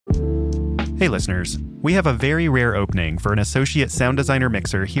Hey listeners, we have a very rare opening for an associate sound designer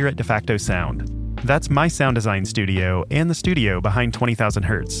mixer here at De Facto Sound. That's my sound design studio and the studio behind 20,000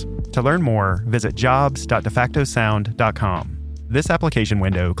 Hertz. To learn more, visit jobs.defactosound.com. This application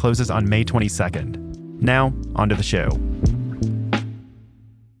window closes on May 22nd. Now, onto the show.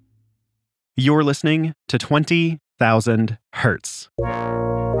 You're listening to 20,000 Hertz.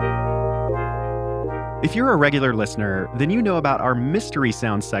 If you're a regular listener, then you know about our Mystery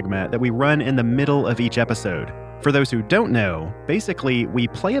Sound segment that we run in the middle of each episode. For those who don't know, basically, we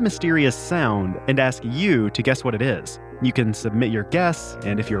play a mysterious sound and ask you to guess what it is. You can submit your guess,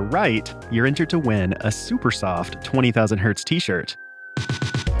 and if you're right, you're entered to win a super soft 20,000 Hertz t-shirt.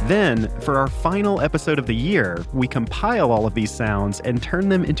 Then, for our final episode of the year, we compile all of these sounds and turn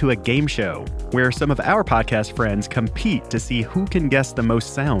them into a game show, where some of our podcast friends compete to see who can guess the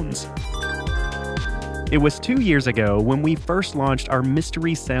most sounds. It was 2 years ago when we first launched our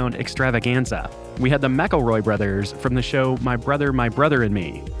Mystery Sound extravaganza. We had the McElroy brothers from the show My Brother, and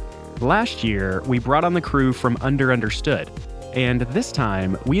Me. Last year, we brought on the crew from Understood. And this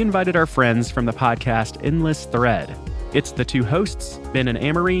time, we invited our friends from the podcast Endless Thread. It's the two hosts, Ben and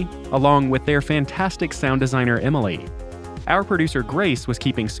Amory, along with their fantastic sound designer, Emily. Our producer, Grace, was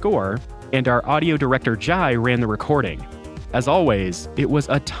keeping score, and our audio director, Jai, ran the recording. As always, it was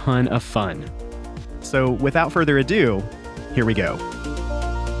a ton of fun. So without further ado, here we go.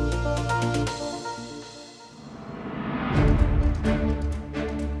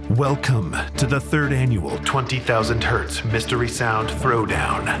 Welcome to the third annual 20,000 Hertz Mystery Sound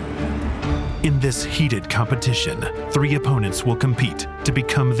Throwdown. In this heated competition, 3 opponents will compete to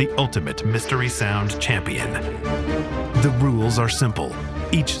become the ultimate Mystery Sound champion. The rules are simple.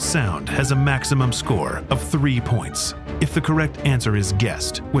 Each sound has a maximum score of 3 points. If the correct answer is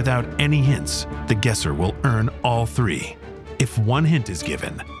guessed without any hints, the guesser will earn all 3. If 1 hint is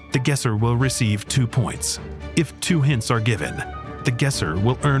given, the guesser will receive 2 points. If 2 hints are given, the guesser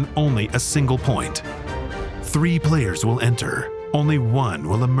will earn only a single point. 3 players will enter. Only 1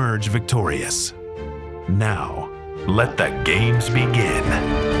 will emerge victorious. Now, let the games begin.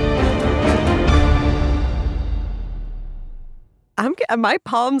 My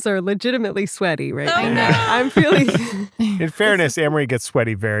palms are legitimately sweaty right now. No. I'm feeling... In fairness, Amory gets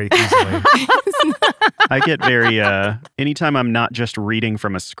sweaty very easily. I get very, anytime I'm not just reading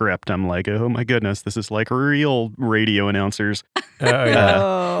from a script, I'm like, oh my goodness, this is like real radio announcers. Oh,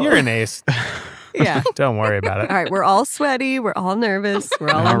 yeah. You're an ace. Yeah. Don't worry about it. All right, we're all sweaty. We're all nervous. We're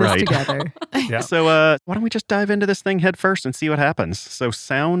all in this together. Yeah. So why don't we just dive into this thing head first and see what happens? So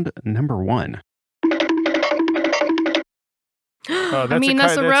sound number 1. Oh, that's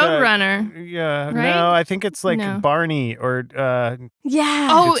a Roadrunner. Yeah, right? No, I think it's like Barney or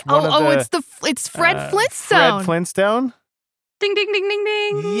Yeah. It's Fred Flintstone. Fred Flintstone? Ding, ding, ding, ding,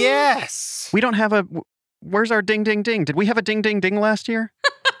 ding. Yes. We don't have where's our ding, ding, ding? Did we have a ding, ding, ding last year?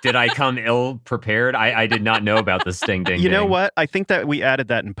 Did I come ill prepared? I did not know about this ding, ding, You know ding. what? I think that we added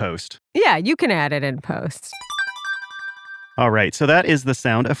that in post. Yeah, you can add it in post. All right, so that is the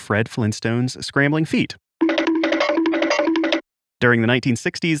sound of Fred Flintstone's scrambling feet. During the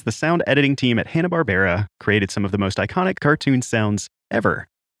 1960s, the sound editing team at Hanna-Barbera created some of the most iconic cartoon sounds ever.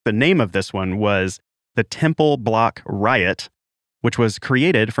 The name of this one was the Temple Block Riot, which was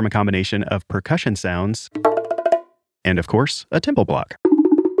created from a combination of percussion sounds and, of course, a temple block.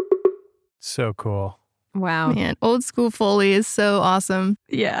 So cool. Wow. Man, old school Foley is so awesome.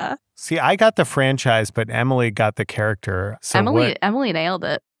 Yeah. See, I got the franchise, but Emily got the character. So Emily nailed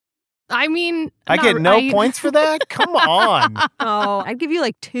it. I mean, I get no points for that? Come on. Oh, I'd give you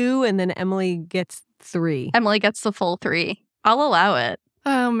like 2 and then Emily gets 3. Emily gets the full 3. I'll allow it.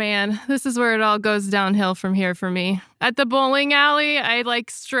 Oh man, this is where it all goes downhill from here for me. At the bowling alley, I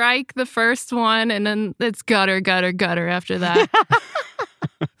strike the first one and then it's gutter, gutter, gutter after that.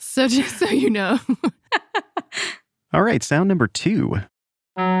 So just so you know. All right, sound number 2.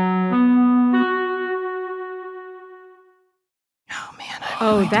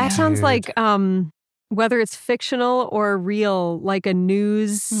 Oh, that sounds like whether it's fictional or real, like a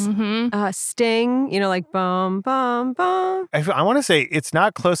news sting, like bum, bum, bum. I want to say it's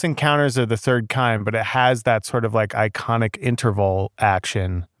not Close Encounters of the Third Kind, but it has that sort of like iconic interval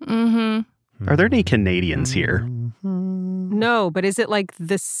action. Mm-hmm. Are there any Canadians here? No, but is it like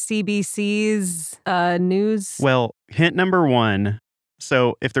the CBC's news? Well, hint number 1.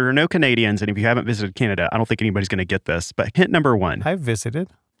 So if there are no Canadians, and if you haven't visited Canada, I don't think anybody's going to get this. But hint number 1. I've visited.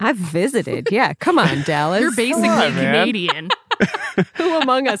 Yeah. Come on, Dallas. You're basically Canadian. Who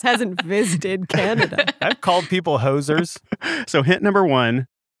among us hasn't visited Canada? I've called people hosers. So hint number 1,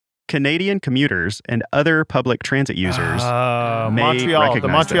 Canadian commuters and other public transit users may Montreal, the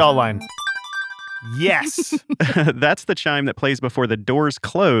recognize Montreal line. Yes. this. That's the chime that plays before the doors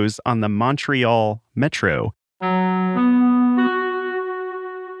close on the Montreal Metro.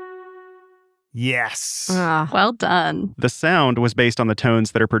 Yes. Well done. The sound was based on the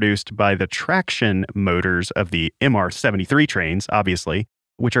tones that are produced by the traction motors of the MR-73 trains, obviously,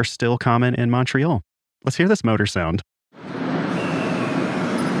 which are still common in Montreal. Let's hear this motor sound.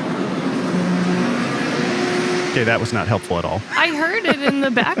 Okay, that was not helpful at all. I heard it in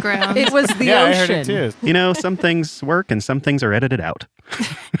the background. It was the yeah, ocean. I heard it too. You know, some things work and some things are edited out.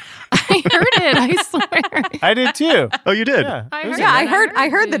 I heard it, I swear. I did too. Oh, you did? Yeah. I It was heard a- I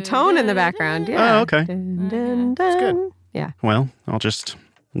heard the tone in the background. Yeah. Oh, okay. Dun, dun, That's good. dun. Yeah. Well, I'll just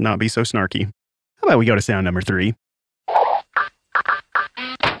not be so snarky. How about we go to sound number 3?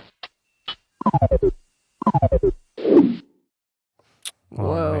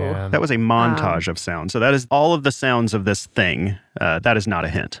 Whoa. man. That was a montage of sound. So that is all of the sounds of this thing. That is not a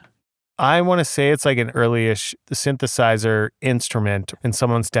hint. I want to say it's like an early-ish synthesizer instrument and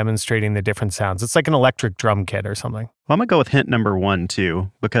someone's demonstrating the different sounds. It's like an electric drum kit or something. Well, I'm going to go with hint number 1,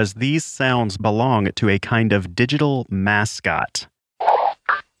 too, because these sounds belong to a kind of digital mascot.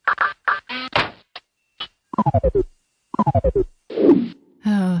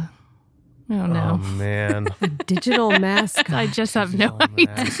 Oh Oh, no. man. Digital mascot. I just have no Oh, idea.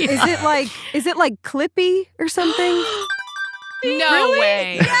 man. Is it like Clippy or something? No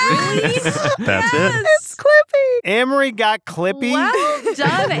way. Really? That's it. It's Clippy. Amory got Clippy. Well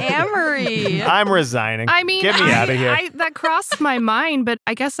done, Amory. I'm resigning. I mean, Get me out of here. that crossed my mind, but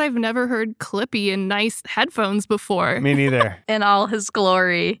I guess I've never heard Clippy in nice headphones before. Me neither. In all his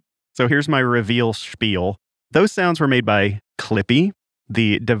glory. So here's my reveal spiel. Those sounds were made by Clippy,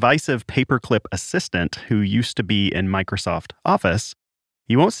 the divisive paperclip assistant who used to be in Microsoft Office.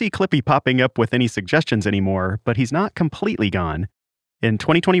 You won't see Clippy popping up with any suggestions anymore, but he's not completely gone. In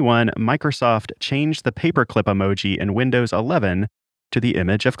 2021, Microsoft changed the paperclip emoji in Windows 11 to the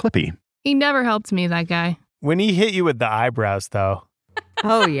image of Clippy. He never helped me, that guy. When he hit you with the eyebrows, though.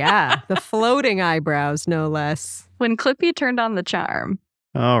 Oh, yeah. The floating eyebrows, no less. When Clippy turned on the charm.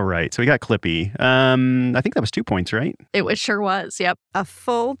 All right, so we got Clippy. I think that was 2 points, right? It sure was. Yep. A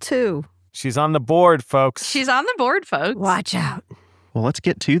full 2. She's on the board, folks. She's on the board, folks. Watch out. Well, let's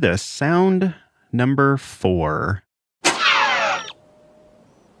get to this. Sound number 4.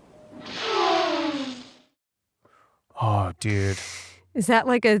 Oh, dude. Is that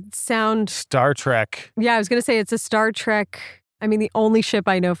like a sound? Star Trek. Yeah, I was going to say it's a Star Trek. I mean, the only ship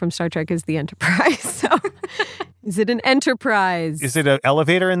I know from Star Trek is the Enterprise. So is it an Enterprise? Is it an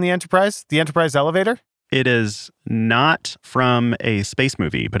elevator in the Enterprise? The Enterprise elevator? It is not from a space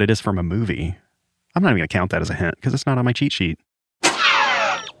movie, but it is from a movie. I'm not even going to count that as a hint because it's not on my cheat sheet.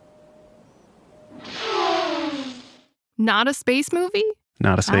 Not a space movie?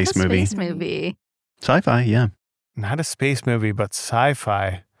 Not a space movie. Space movie. Sci-fi, yeah. Not a space movie, but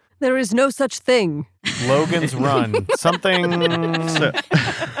sci-fi. There is no such thing. Logan's Run. Something.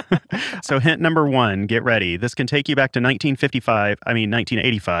 So hint number 1, get ready. This can take you back to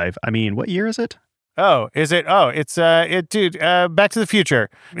 1985. What year is it? Oh, is it? Oh, it's Back to the Future.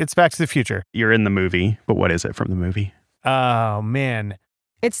 It's Back to the Future. You're in the movie, but what is it from the movie? Oh, man.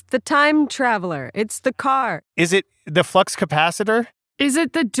 It's the time traveler. It's the car. Is it the flux capacitor? Is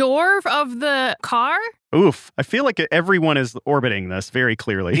it the door of the car? Oof. I feel like everyone is orbiting this very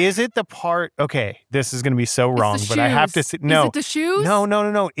clearly. Is it the part? Okay, this is going to be so It's wrong, the but I have to shoes. say, no. Is it the shoes?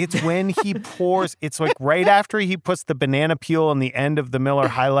 No. It's when he pours, it's like right after he puts the banana peel on the end of the Miller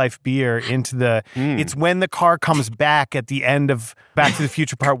High Life beer into the, it's when the car comes back at the end of Back to the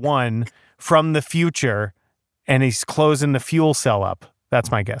Future Part 1 from the future and he's closing the fuel cell up. That's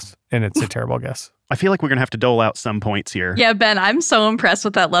my guess. And it's a terrible guess. I feel like we're going to have to dole out some points here. Yeah, Ben, I'm so impressed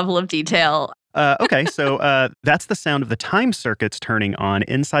with that level of detail. Okay, so that's the sound of the time circuits turning on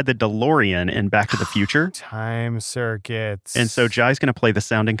inside the DeLorean in Back to the Future. Time circuits. And so Jai's going to play the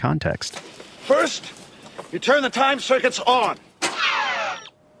sound in context. First, you turn the time circuits on.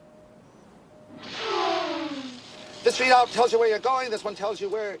 This readout tells you where you're going. This one tells you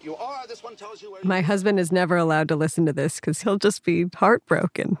where you are. This one tells you where My husband is never allowed to listen to this because he'll just be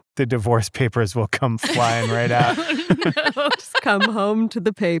heartbroken. The divorce papers will come flying right out. Just come home to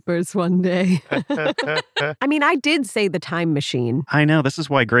the papers one day. I mean, I did say the time machine. I know, this is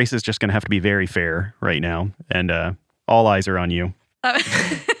why Grace is just going to have to be very fair right now. And all eyes are on you.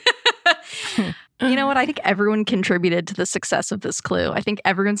 You know what? I think everyone contributed to the success of this clue. I think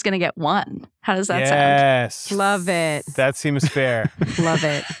everyone's going to get one. How does that sound? Yes. Love it. That seems fair. Love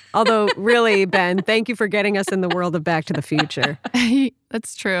it. Although, really, Ben, thank you for getting us in the world of Back to the Future.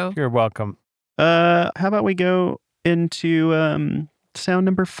 That's true. You're welcome. How about we go into sound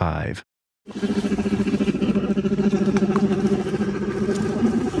number 5?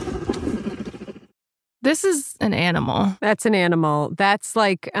 This is an animal. That's an animal. That's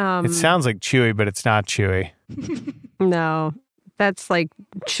like... It sounds like Chewy, but it's not Chewy. No, that's like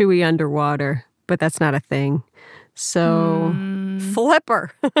Chewy underwater, but that's not a thing. So,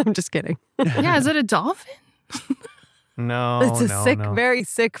 flipper. I'm just kidding. Yeah, is it a dolphin? No, It's a very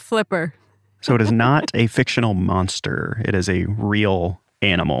sick flipper. So it is not a fictional monster. It is a real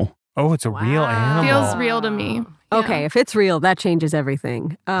animal. Oh, it's a real animal. Feels real to me. Okay, if it's real, that changes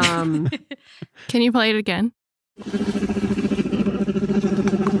everything. Can you play it again?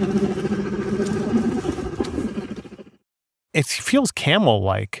 It feels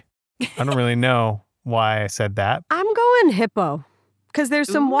camel-like. I don't really know why I said that. I'm going hippo because there's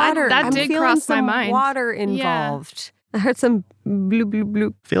some water. that I'm did feeling cross my some mind. water involved. I heard some bloop, bloop,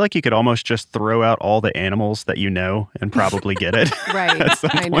 bloop. I feel like you could almost just throw out all the animals that you know and probably get it. Right, at some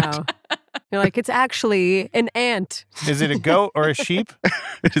I point. know. You're like, it's actually an ant. Is it a goat or a sheep?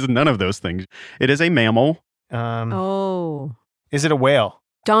 It is none of those things. It is a mammal. Oh, Is it a whale?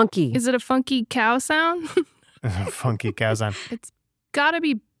 donkey. Is it a funky cow sound? Funky cow sound. It's gotta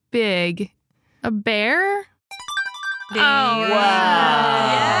be big. A bear? Ding. Oh,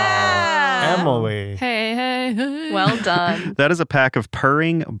 Yeah. Emily. Hey, hey, hey. Well done. That is a pack of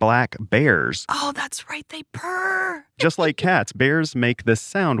purring black bears. Oh, that's right. They purr. Just like cats, bears make this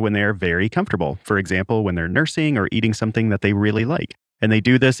sound when they are very comfortable. For example, when they're nursing or eating something that they really like. And they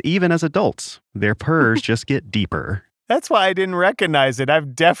do this even as adults. Their purrs just get deeper. That's why I didn't recognize it.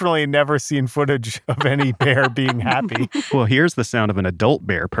 I've definitely never seen footage of any bear being happy. Well, here's the sound of an adult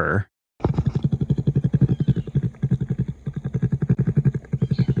bear purr.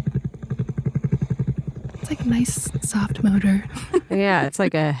 It's like a nice soft motor. Yeah, it's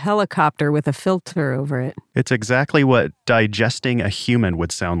like a helicopter with a filter over it. It's exactly what digesting a human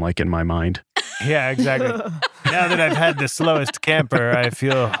would sound like in my mind. Yeah, exactly. Now that I've had the slowest camper, I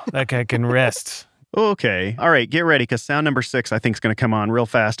feel like I can rest. Okay. All right, get ready, because sound number 6, I think, is going to come on real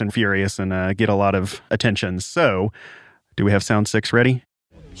fast and furious and get a lot of attention. So, do we have sound 6 ready?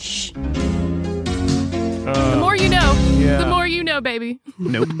 The more you know. Yeah. The more you know, baby.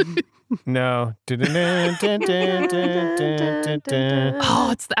 Nope. No.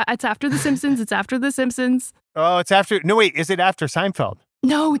 Oh, it's after The Simpsons. It's after The Simpsons. Oh, it's after. No, wait. Is it after Seinfeld?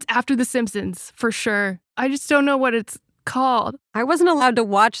 No, it's after The Simpsons, for sure. I just don't know what it's called. I wasn't allowed to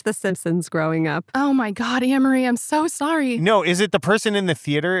watch The Simpsons growing up. Oh my God, Anne-Marie, I'm so sorry. No, is it the person in the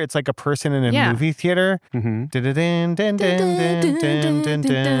theater? It's like a person in a movie theater. Mm-hmm.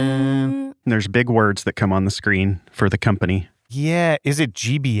 Dun-dun-dun-dun-dun-dun-dun-dun. There's big words that come on the screen for the company. Yeah. Is it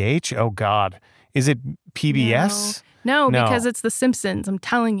GBH? Oh, God. Is it PBS? No, No. because it's The Simpsons, I'm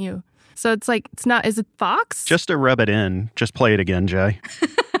telling you. So it's like, it's not, is it Fox? Just to rub it in, just play it again, Jay.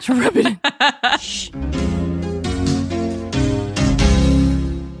 to rub it in.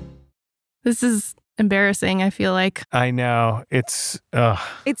 This is embarrassing, I feel like. I know. It's.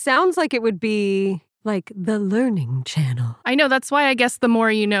 It sounds like it would be like the Learning Channel. I know, that's why I guess the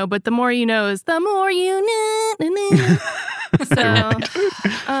more you know, but the more you know is the more you know. So,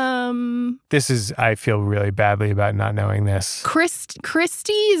 This is. I feel really badly about not knowing this.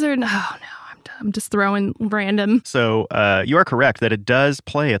 Christie's or no, I'm just throwing random. So you are correct that it does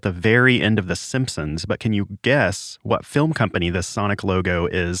play at the very end of The Simpsons, but can you guess what film company this Sonic logo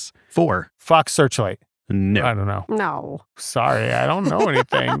is for? Fox Searchlight. No. I don't know. No, Sorry, I don't know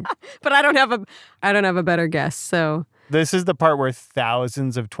anything. but I don't have a better guess. So This is the part where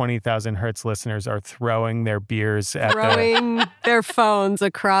thousands of 20,000 Hertz listeners are throwing their beers at throwing their phones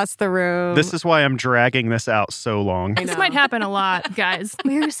across the room. This is why I'm dragging this out so long. I This know. might happen a lot, guys.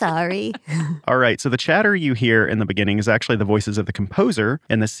 We're sorry. All right, so the chatter you hear in the beginning is actually the voices of the composer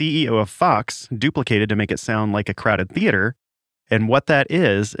and the CEO of Fox, duplicated to make it sound like a crowded theater. And what that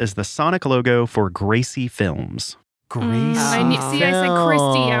is the Sonic logo for Gracie Films. Gracie. I said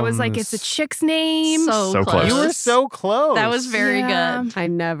Christy. I was like, it's a chick's name. So close. You were so close. That was very Yeah. good. I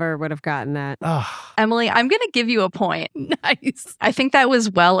never would have gotten that. Ugh. Emily, I'm going to give you a point. Nice. I think that was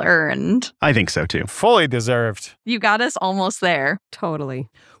well earned. I think so too. Fully deserved. You got us almost there. Totally.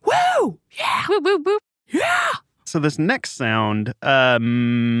 Woo! Yeah. Boop, boop, boop. Yeah. So this next sound, I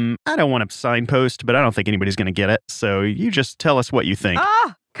don't want to signpost, but I don't think anybody's going to get it. So you just tell us what you think.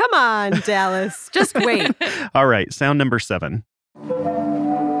 Ah, come on, Dallas. Just wait. All right, sound number 7.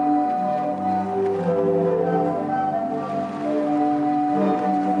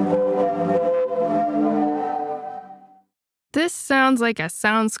 This sounds like a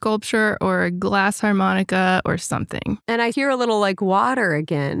sound sculpture or a glass harmonica or something. And I hear a little like water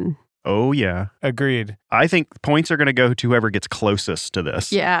again. Oh, yeah. Agreed. I think points are going to go to whoever gets closest to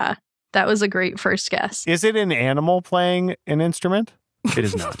this. Yeah, that was a great first guess. Is it an animal playing an instrument? It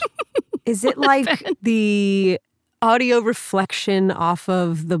is not. Is it like the audio reflection off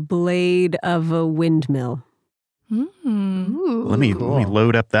of the blade of a windmill? Ooh, Let me cool.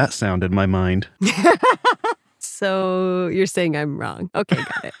 load up that sound in my mind. So you're saying I'm wrong. Okay,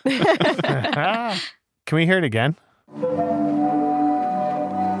 got it. Can we hear it again?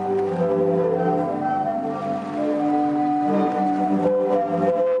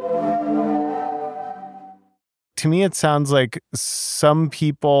 To me, it sounds like some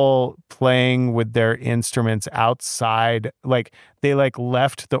people playing with their instruments outside, like they like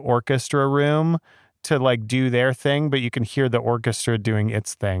left the orchestra room to like do their thing, but you can hear the orchestra doing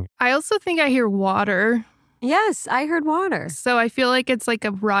its thing. I also think I hear water. Yes, I heard water. So I feel like it's like a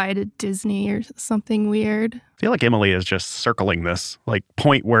ride at Disney or something weird. I feel like Emily is just circling this, like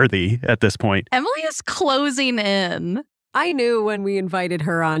point worthy at this point. Emily is closing in. I knew when we invited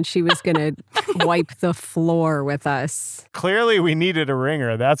her on, she was going to wipe the floor with us. Clearly, we needed a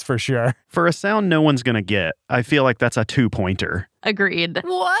ringer, that's for sure. For a sound no one's going to get, I feel like that's a 2-pointer. Agreed.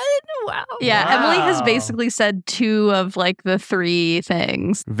 What? Wow. Yeah, Wow. Emily has basically said 2 of like the 3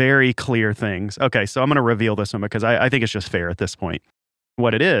 things. Very clear things. Okay, so I'm going to reveal this one because I think it's just fair at this point.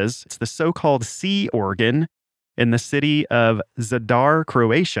 What it is, it's the so-called sea organ in the city of Zadar,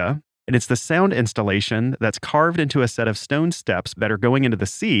 Croatia. And it's the sound installation that's carved into a set of stone steps that are going into the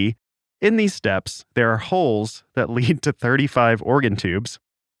sea. In these steps, there are holes that lead to 35 organ tubes.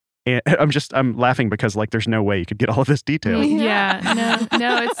 And I'm laughing because like there's no way you could get all of this detail. Yeah,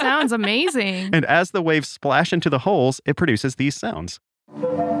 no, it sounds amazing. And as the waves splash into the holes, it produces these sounds.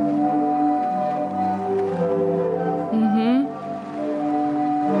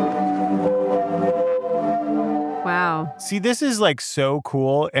 Wow. See, this is like so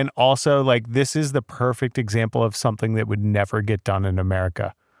cool. And also, like, this is the perfect example of something that would never get done in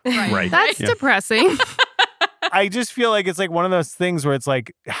America. Right. That's depressing. I just feel like it's like one of those things where it's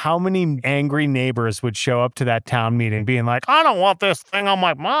like, how many angry neighbors would show up to that town meeting being like, I don't want this thing on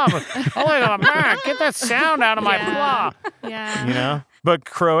my mom. Oh my God, man, get that sound out of my blah. Yeah. You know? But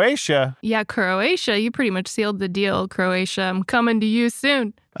Croatia. Yeah, Croatia. You pretty much sealed the deal, Croatia. I'm coming to you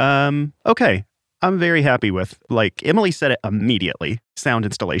soon. Okay. I'm very happy with, like, Emily said it immediately. Sound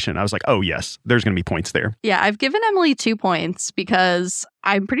installation. I was like, oh, yes, there's going to be points there. Yeah, I've given Emily 2 points because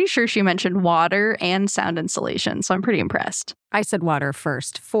I'm pretty sure she mentioned water and sound installation. So I'm pretty impressed. I said water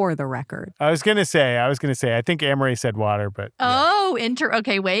first, for the record. I was going to say, I think Amory said water, but. Oh,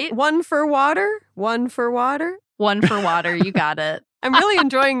 okay, wait. One for water, one for water. 1 for water. You got it. I'm really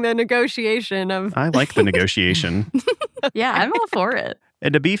enjoying the negotiation of. I like the negotiation. Yeah, I'm all for it.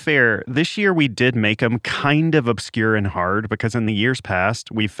 And to be fair, this year we did make them kind of obscure and hard because in the years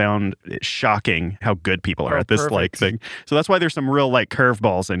past, we found it shocking how good people are at this like thing. So that's why there's some real like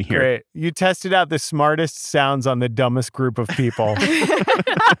curveballs in here. Great. You tested out the smartest sounds on the dumbest group of people.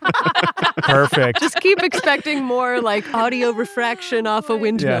 Perfect. Just keep expecting more like audio refraction off a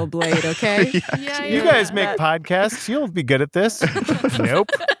windmill blade, okay? Yeah, You guys make podcasts. You'll be good at this.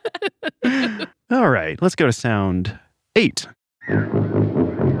 Nope. All right, let's go to sound 8.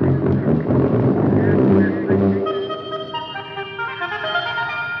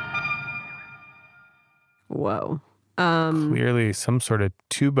 Whoa. Clearly some sort of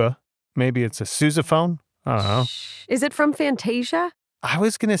tuba. Maybe it's a sousaphone. I don't know. Is it from Fantasia? I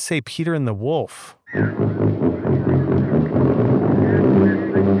was going to say Peter and the Wolf.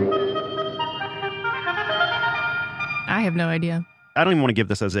 I have no idea. I don't even want to give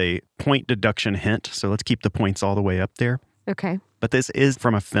this as a point deduction hint, so let's keep the points all the way up there. Okay. But this is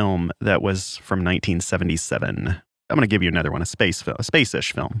from a film that was from 1977. I'm going to give you another one, a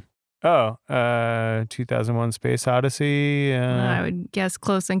space-ish film. Oh, 2001 Space Odyssey. I would guess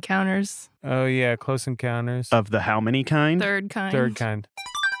Close Encounters. Oh, yeah, Close Encounters. Of the how many kind? Third kind. Third kind.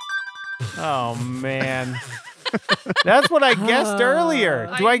 Oh, man. That's what I guessed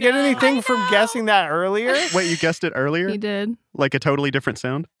earlier. Do I get anything from guessing that earlier? Wait, you guessed it earlier? He did. Like a totally different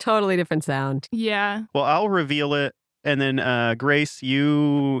sound? Totally different sound. Yeah. Well, I'll reveal it. And then, Grace,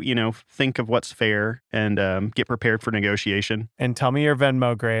 you think of what's fair and get prepared for negotiation. And tell me your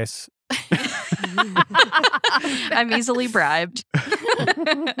Venmo, Grace. I'm easily bribed.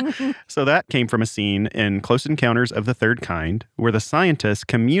 So that came from a scene in Close Encounters of the Third Kind, where the scientists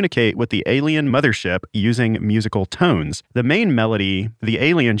communicate with the alien mothership using musical tones. The main melody the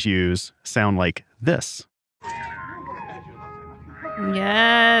aliens use sound like this.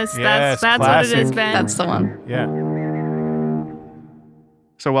 Yes, that's what it classic. is, Ben. That's the one. Yeah.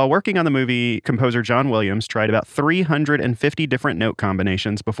 So while working on the movie, composer John Williams tried about 350 different note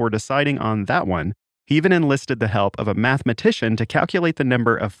combinations before deciding on that one. He even enlisted the help of a mathematician to calculate the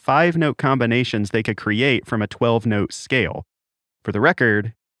number of 5-note combinations they could create from a 12-note scale. For the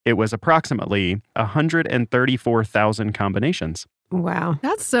record, it was approximately 134,000 combinations. Wow.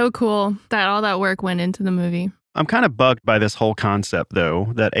 That's so cool that all that work went into the movie. I'm kind of bugged by this whole concept,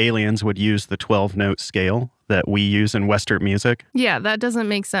 though, that aliens would use the 12-note scale that we use in Western music. Yeah, that doesn't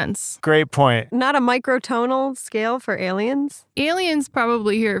make sense. Great point. Not a microtonal scale for aliens? Aliens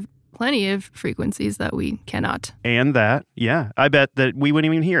probably hear plenty of frequencies that we cannot. And that, yeah, I bet that we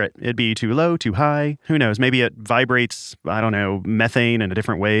wouldn't even hear it. It'd be too low, too high. Who knows? Maybe it vibrates, I don't know, methane in a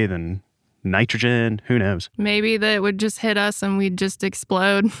different way than nitrogen. Who knows? Maybe that it would just hit us and we'd just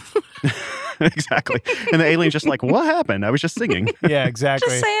explode. Exactly. And the alien's just like, what happened? I was just singing. Yeah, exactly.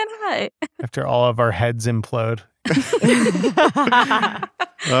 Just saying hi. After all of our heads implode.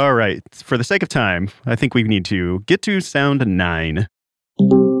 All right. For the sake of time, I think we need to get to sound 9.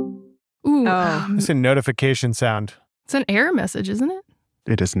 Ooh. It's a notification sound. It's an error message, isn't it?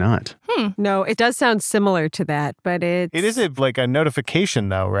 It is not. No, it does sound similar to that, but It is like a notification,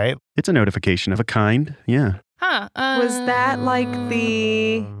 though, right? It's a notification of a kind. Yeah. Huh. Was that like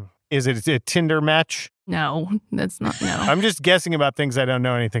the... Is it a Tinder match? No, that's not. No. I'm just guessing about things I don't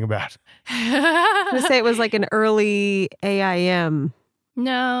know anything about. I'm going to say it was like an early AIM.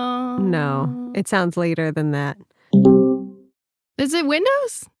 No. No, it sounds later than that. Is it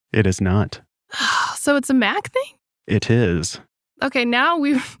Windows? It is not. So it's a Mac thing? It is. Okay, now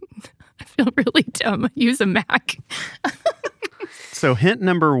I feel really dumb. I use a Mac. So hint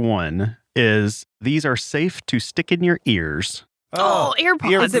number 1 is these are safe to stick in your ears. Oh,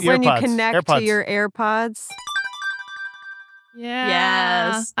 AirPods. Is it when you connect AirPods. to your AirPods?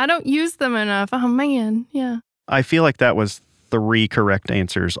 Yeah. Yes. I don't use them enough. Oh, man. Yeah. I feel like that was 3 correct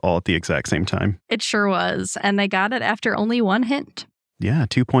answers all at the exact same time. It sure was. And they got it after only one hint. Yeah,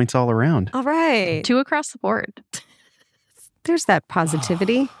 2 points all around. All right. 2 across the board. There's that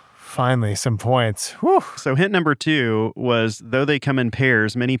positivity. Finally, some points. Whew. So hint number 2 was, though they come in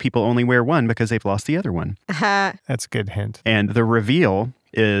pairs, many people only wear one because they've lost the other one. That's a good hint. And the reveal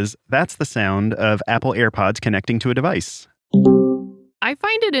is that's the sound of Apple AirPods connecting to a device. I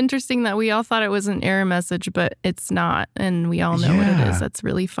find it interesting that we all thought it was an error message, but it's not. And we all know what it is. That's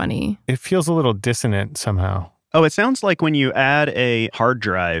really funny. It feels a little dissonant somehow. Oh, it sounds like when you add a hard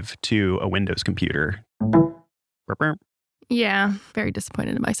drive to a Windows computer. Yeah, very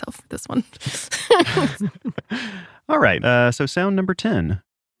disappointed in myself for this one. All right, so sound number 10.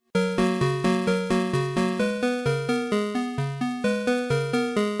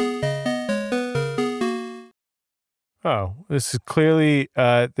 Oh, this is clearly,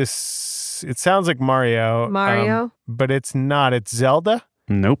 it sounds like Mario. Mario? But it's not. It's Zelda?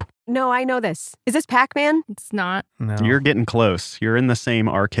 Nope. No, I know this. Is this Pac-Man? It's not. No. You're getting close. You're in the same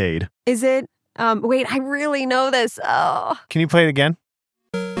arcade. Is it? Wait, I really know this. Oh. Can you play it again?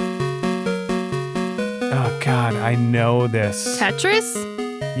 Oh, God, I know this. Tetris?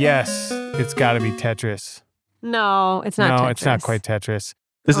 Yes, it's got to be Tetris. No, it's not No, Tetris. it's not quite Tetris.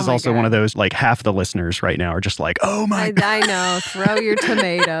 This Oh is my also God. one of those, like, half the listeners right now are just like, oh my God. I know. Throw your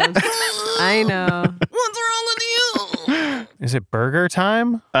tomatoes. I know. What's wrong with you? Is it Burger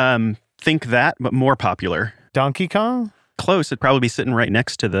Time? Think that, but more popular. Donkey Kong? Close. It'd probably be sitting right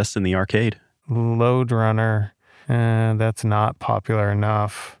next to this in the arcade. Load Runner. That's not popular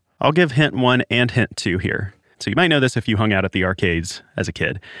enough. I'll give hint 1 and hint 2 here. So you might know this if you hung out at the arcades as a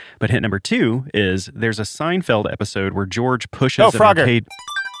kid. But hint number 2 is there's a Seinfeld episode where George pushes an Frogger. arcade.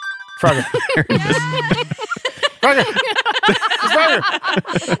 Frogger. There it is. Frogger. It's Frogger.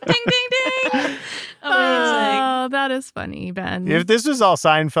 Ding, ding, ding. Amazing. Oh, that is funny, Ben. If this was all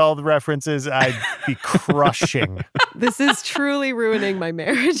Seinfeld references, I'd be crushing. This is truly ruining my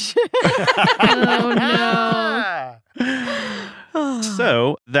marriage. Oh, no.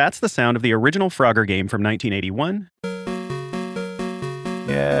 So that's the sound of the original Frogger game from 1981.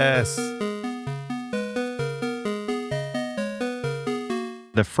 Yes.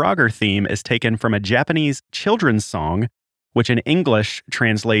 The Frogger theme is taken from a Japanese children's song, which in English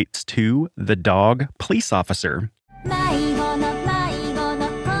translates to the dog police officer.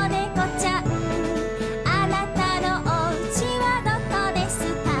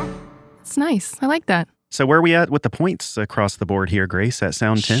 It's nice. I like that. So where are we at with the points across the board here, Grace, at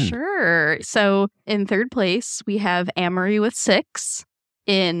sound 10? Sure. So in third place, we have Amory with 6.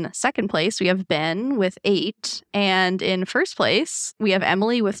 In second place, we have Ben with 8. And in first place, we have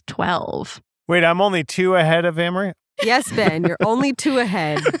Emily with 12. Wait, I'm only 2 ahead of Amory? Yes, Ben, you're only 2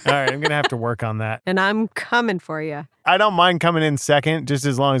 ahead. All right, I'm going to have to work on that. And I'm coming for you. I don't mind coming in second, just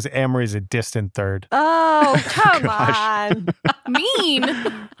as long as Amory's a distant third. Oh, come on. Mean.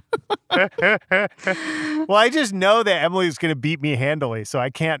 Well, I just know that Emily's going to beat me handily, so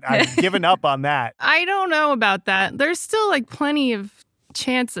I've given up on that. I don't know about that. There's still like plenty of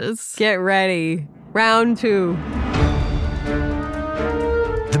chances. Get ready. Round 2.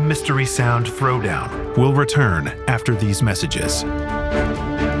 The Mystery Sound Throwdown will return after these messages.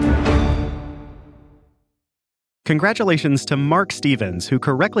 Congratulations to Mark Stevens, who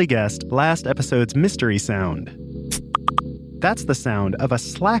correctly guessed last episode's mystery sound. That's the sound of a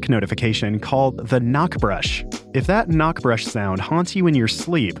Slack notification called the knock brush. If that knock brush sound haunts you in your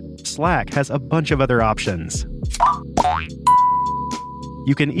sleep, Slack has a bunch of other options.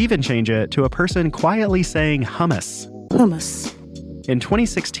 You can even change it to a person quietly saying hummus. Hummus. In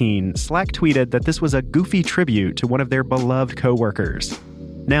 2016, Slack tweeted that this was a goofy tribute to one of their beloved coworkers.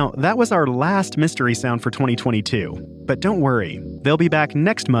 Now, that was our last mystery sound for 2022, but don't worry, they'll be back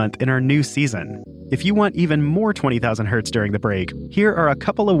next month in our new season. If you want even more 20,000 Hertz during the break, here are a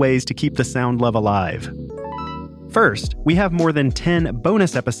couple of ways to keep the sound love alive. First, we have more than 10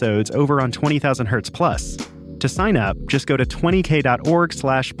 bonus episodes over on 20,000 Hertz Plus. To sign up, just go to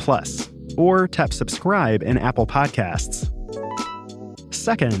 20k.org/plus or tap subscribe in Apple Podcasts.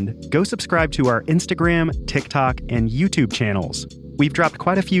 Second, go subscribe to our Instagram, TikTok, and YouTube channels. We've dropped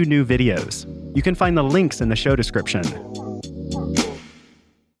quite a few new videos. You can find the links in the show description.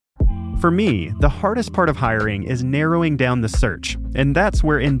 For me, the hardest part of hiring is narrowing down the search, and that's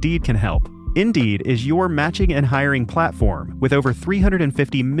where Indeed can help. Indeed is your matching and hiring platform with over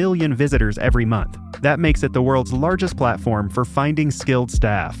 350 million visitors every month. That makes it the world's largest platform for finding skilled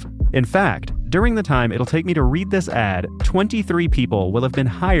staff. In fact, during the time it'll take me to read this ad, 23 people will have been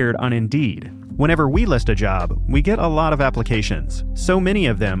hired on Indeed. Whenever we list a job, we get a lot of applications. So many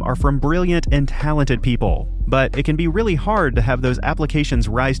of them are from brilliant and talented people. But it can be really hard to have those applications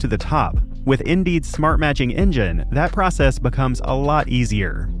rise to the top. With Indeed's Smart Matching Engine, that process becomes a lot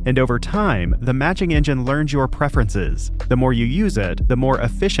easier. And over time, the matching engine learns your preferences. The more you use it, the more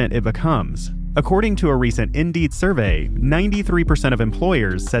efficient it becomes. According to a recent Indeed survey, 93% of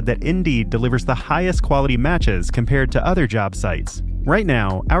employers said that Indeed delivers the highest quality matches compared to other job sites. Right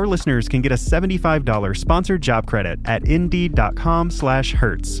now, our listeners can get a $75 sponsored job credit at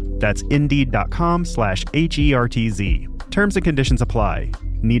Indeed.com/Hertz. That's Indeed.com/HERTZ. Terms and conditions apply.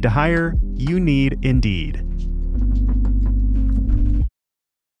 Need to hire? You need Indeed.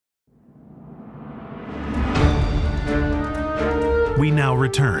 We now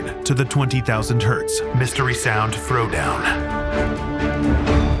return to the 20,000 Hertz Mystery Sound Throwdown.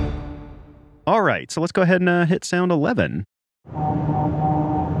 All right, so let's go ahead and hit sound 11.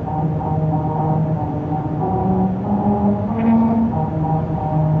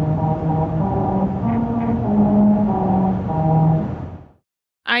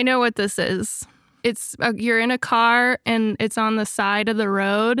 I know what this is. It's you're in a car and it's on the side of the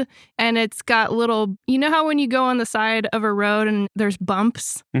road and it's got little, you know how when you go on the side of a road and there's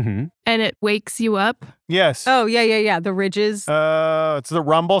bumps and it wakes you up? Yes. Oh, yeah. The ridges. It's the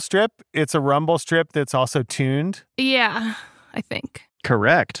rumble strip. It's a rumble strip that's also tuned. Yeah, I think.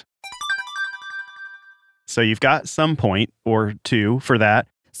 Correct. So you've got some point or two for that.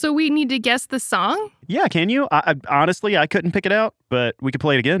 So we need to guess the song? Yeah, can you? I honestly, I couldn't pick it out, but we could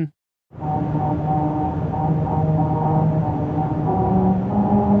play it again.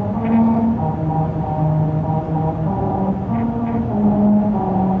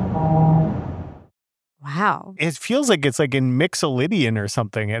 Wow. It feels like it's like in Mixolydian or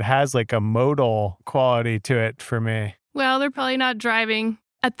something. It has like a modal quality to it for me. Well, they're probably not driving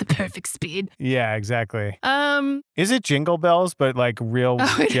at the perfect speed. Yeah, exactly. Is it Jingle Bells, but like real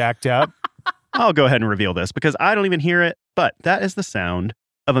jacked up? I'll go ahead and reveal this because I don't even hear it, but that is the sound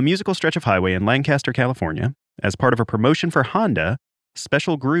of a musical stretch of highway in Lancaster, California. As part of a promotion for Honda,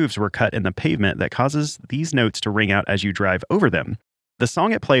 special grooves were cut in the pavement that causes these notes to ring out as you drive over them. The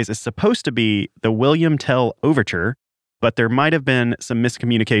song it plays is supposed to be the William Tell Overture, but there might have been some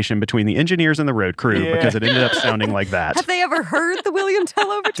miscommunication between the engineers and the road crew because it ended up sounding like that. Have they ever heard the William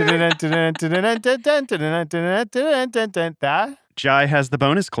Tell Overture? Jai has the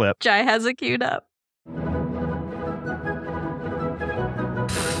bonus clip. Jai has it queued up.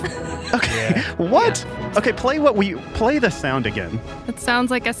 Okay, what? Okay, play the sound again. It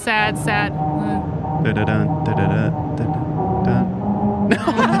sounds like a sad. No,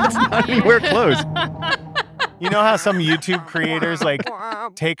 that's not anywhere close. You know how some YouTube creators like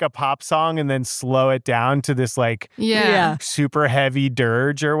take a pop song and then slow it down to this like super heavy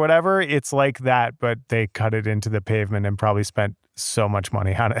dirge or whatever? It's like that, but they cut it into the pavement and probably spent so much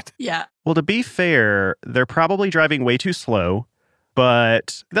money on it. Yeah. Well, to be fair, they're probably driving way too slow,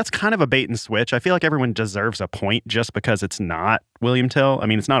 but that's kind of a bait and switch. I feel like everyone deserves a point just because it's not William Tell. I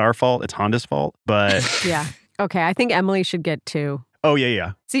mean, it's not our fault. It's Honda's fault, but... Yeah. Okay, I think Emily should get 2. Oh,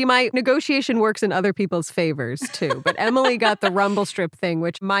 yeah. See, my negotiation works in other people's favors, too. But Emily got the rumble strip thing,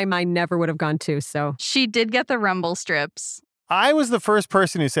 which my mind never would have gone to, so... She did get the rumble strips. I was the first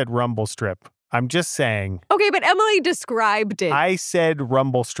person who said rumble strip. I'm just saying. Okay, but Emily described it. I said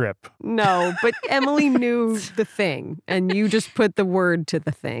rumble strip. No, but Emily knew the thing, and you just put the word to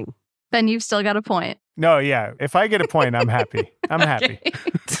the thing. Then you've still got a point. No, yeah. If I get a point, I'm happy. I'm happy.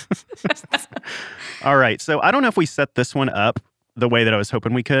 All right, so I don't know if we set this one up the way that I was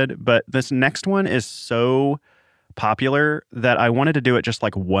hoping we could, but this next one is so popular that I wanted to do it just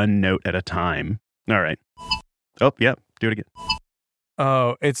like one note at a time. All right. Oh, yeah. Do it again.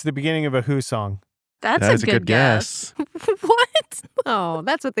 Oh, it's the beginning of a Who song. That's a good guess. What? Oh,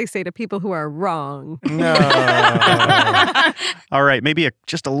 that's what they say to people who are wrong. No. All right, maybe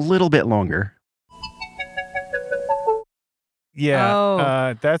just a little bit longer.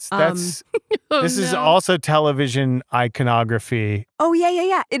 Yeah, that's this is also television iconography. Oh,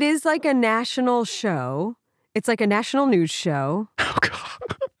 yeah. It is like a national show. It's like a national news show. Oh,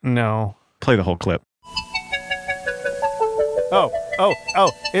 God. No. Play the whole clip. Oh,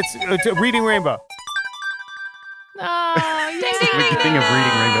 it's Reading Rainbow. Oh, Speaking of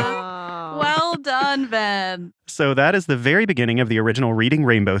Reading Rainbow. Well done, Ben. So that is the very beginning of the original Reading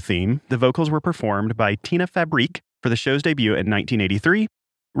Rainbow theme. The vocals were performed by Tina Fabrique for the show's debut in 1983.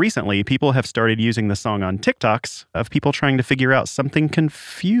 Recently, people have started using the song on TikToks of people trying to figure out something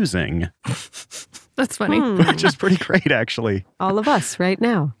confusing. That's funny. Which is pretty great, actually. All of us right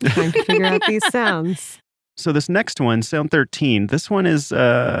now trying to figure out these sounds. So this next one, Sound 13, this one is,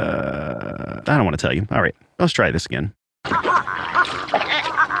 I don't want to tell you. All right, let's try this again.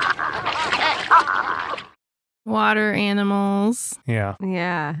 Water animals. Yeah.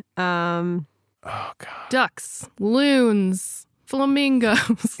 Yeah. Oh, God. Ducks. Loons.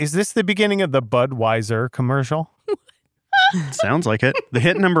 Flamingos. Is this the beginning of the Budweiser commercial? Sounds like it. The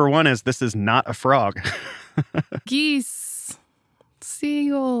hit number 1 is This Is Not a Frog. Geese.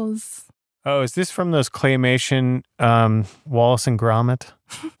 Seagulls. Oh, is this from those claymation Wallace and Gromit?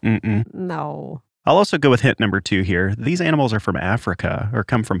 Mm-mm. No. I'll also go with hint number 2 here. These animals are from Africa or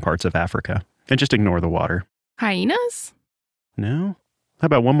come from parts of Africa. And just ignore the water. Hyenas? No? How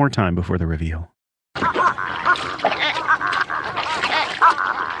about one more time before the reveal?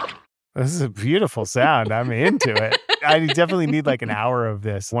 This is a beautiful sound. I'm into it. I definitely need like an hour of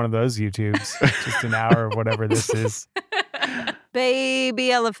this. One of those YouTubes. Just an hour of whatever this is.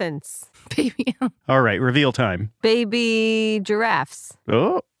 Baby elephants. Baby. All right, reveal time. Baby giraffes.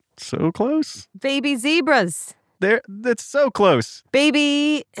 Oh, so close. Baby zebras. That's so close.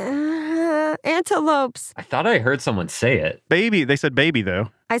 Baby antelopes. I thought I heard someone say it. Baby. They said baby, though.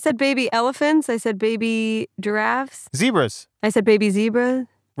 I said baby elephants. I said baby giraffes. Zebras. I said baby zebra.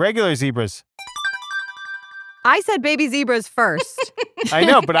 Regular zebras. I said baby zebras first. I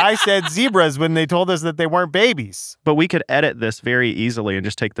know, but I said zebras when they told us that they weren't babies. But we could edit this very easily and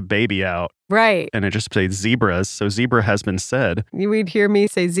just take the baby out. Right. And it just says zebras. So zebra has been said. You'd hear me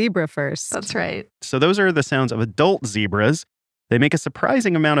say zebra first. That's right. So those are the sounds of adult zebras. They make a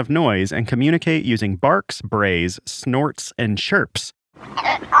surprising amount of noise and communicate using barks, brays, snorts, and chirps.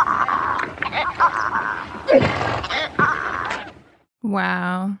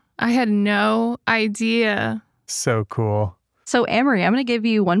 Wow. I had no idea. So cool. So, Amory, I'm going to give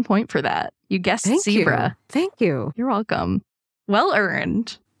you 1 point for that. You guessed zebra. Thank you. You're welcome. Well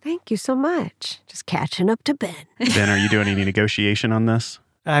earned. Thank you so much. Just catching up to Ben. Ben, are you doing any negotiation on this?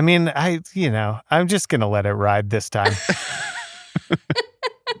 I mean, I'm just going to let it ride this time.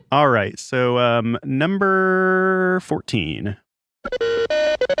 All right. So number 14.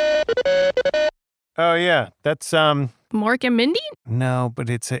 Oh, yeah. That's Mork and Mindy? no, but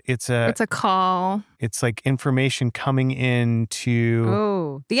it's It's a call. it's like information coming into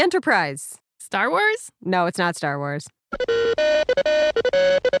Oh, The Enterprise. Star Wars? No, it's not Star Wars.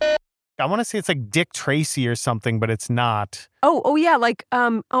 I want to say it's like Dick Tracy or something, but it's not. Oh yeah, like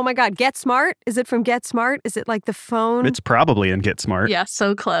oh my God, Get Smart. Is it from Get Smart? Is it like the phone? It's probably in Get Smart. Yeah,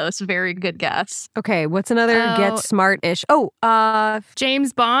 so close. Very good guess. Okay, what's another Oh. Get Smart-ish? Oh,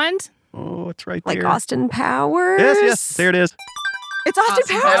 James Bond? Oh, it's right like there. Austin Powers. Yes, there it is. It's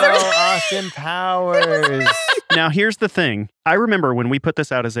Austin Austin Powers. Oh, Austin Powers. Now, here's the thing. I remember when we put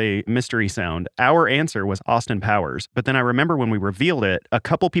this out as a mystery sound, our answer was Austin Powers. But then I remember when we revealed it, a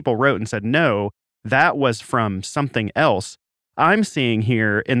couple people wrote and said, no, that was from something else. I'm seeing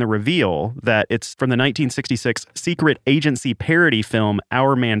here in the reveal that it's from the 1966 secret agency parody film,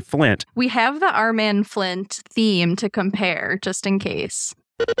 Our Man Flint. We have the Our Man Flint theme to compare, just in case.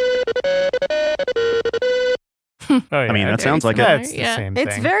 Oh, yeah. I mean, that sounds like it. That's the same thing.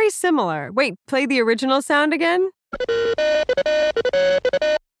 It's very similar. Wait, play the original sound again?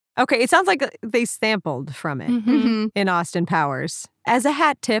 Okay, it sounds like they sampled from it in Austin Powers. As a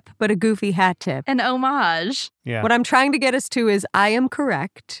hat tip, but a goofy hat tip. An homage. Yeah. What I'm trying to get us to is I am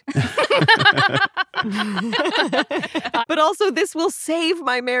correct. But also, this will save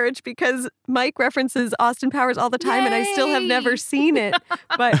my marriage because Mike references Austin Powers all the time and I still have never seen it.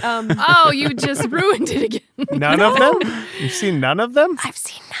 But Oh, you just ruined it again. None of them? You've seen none of them? I've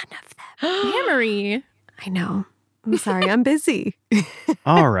seen none of them. Amory. I know. I'm sorry, I'm busy.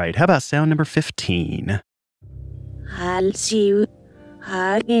 All right, how about sound number 15? I'll see you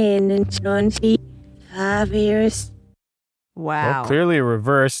again in 25 years. Wow. Well, clearly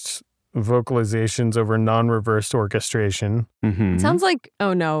reversed vocalizations over non-reversed orchestration. Mm-hmm. It sounds like,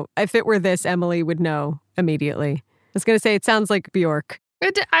 oh no, if it were this, Emily would know immediately. I was going to say, it sounds like Bjork.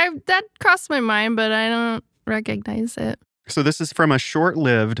 That crossed my mind, but I don't recognize it. So this is from a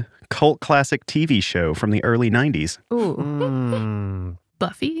short-lived cult classic TV show from the early 90s. Ooh.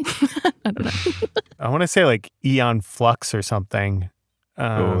 Buffy? I don't know. I want to say like Eon Flux or something.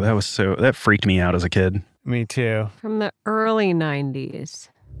 That freaked me out as a kid. Me too. From the early 90s.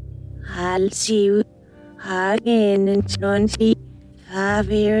 I'll see you again in 25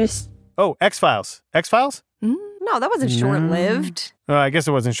 years. Oh, X-Files. X-Files? No, that wasn't short-lived. Oh, I guess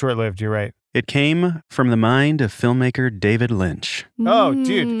it wasn't short-lived. You're right. It came from the mind of filmmaker David Lynch. Oh,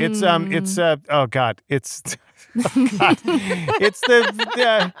 dude, it's oh god, it's it's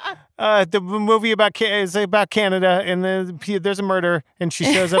the movie about Canada, and there's a murder, and she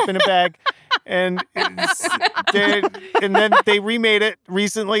shows up in a bag, and then they remade it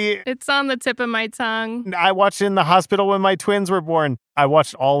recently. It's on the tip of my tongue. I watched it in the hospital when my twins were born. I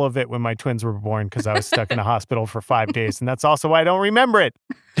watched all of it when my twins were born because I was stuck in a hospital for 5 days, and that's also why I don't remember it.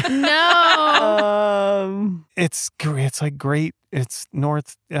 No. It's like great. It's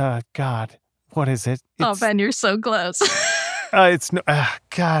North. God, what is it? Oh, Ben, you're so close.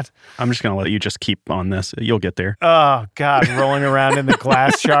 God. I'm just going to let you just keep on this. You'll get there. Oh, God, rolling around in the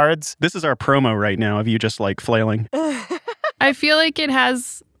glass shards. This is our promo right now of you just like flailing. I feel like it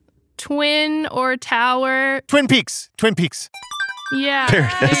has twin or tower. Twin Peaks. Yeah, There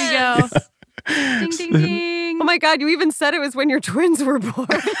it is. you go. Ding, ding, ding. Oh my God, you even said it was when your twins were born.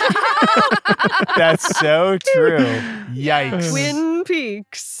 That's so true. Yikes. Twin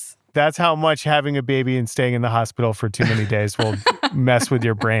Peaks. That's how much having a baby and staying in the hospital for too many days will mess with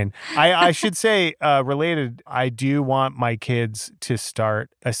your brain. I should say, related, I do want my kids to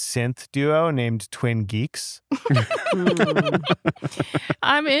start a synth duo named Twin Geeks.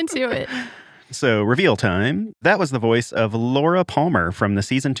 I'm into it. So, reveal time. That was the voice of Laura Palmer from the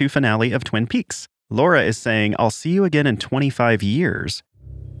season 2 finale of Twin Peaks. Laura is saying, I'll see you again in 25 years.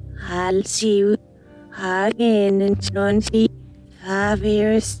 I'll see you again in 25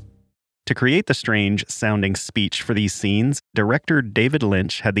 years. To create the strange sounding speech for these scenes, director David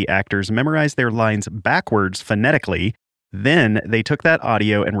Lynch had the actors memorize their lines backwards phonetically. Then they took that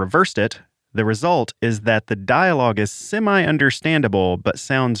audio and reversed it. The result is that the dialogue is semi-understandable, but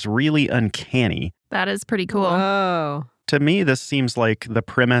sounds really uncanny. That is pretty cool. Oh. To me, this seems like the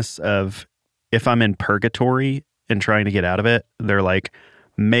premise of if I'm in purgatory and trying to get out of it, they're like,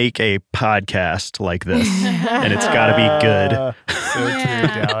 make a podcast like this, and it's got to be good. So true,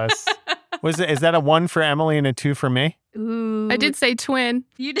 Dallas. Is that a 1 for Emily and a 2 for me? Ooh. I did say twin.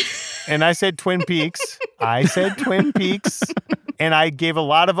 You did. And I said Twin Peaks. And I gave a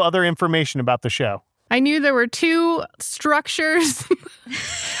lot of other information about the show. I knew there were 2 structures.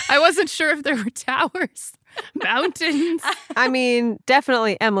 I wasn't sure if there were towers, mountains. I mean,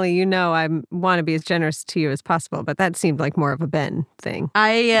 definitely, Emily, you know I want to be as generous to you as possible, but that seemed like more of a Ben thing.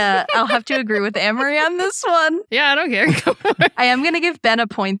 I'll have to agree with Amory on this one. Yeah, I don't care. Go for it. I am going to give Ben a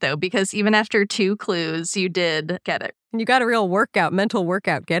point, though, because even after 2 clues, you did get it. You got a real mental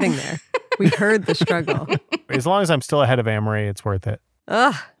workout getting there. We heard the struggle. As long as I'm still ahead of Amory, it's worth it.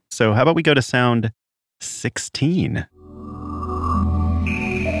 Ugh. So how about we go to sound 16?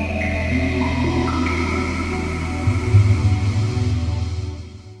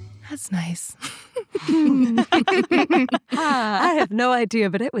 That's nice. I have no idea,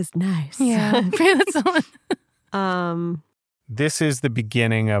 but it was nice. Yeah. That's all. This is the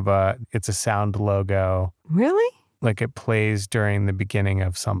beginning of it's a sound logo. Really? Like it plays during the beginning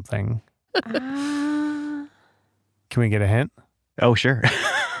of something. Can we get a hint? Oh, sure.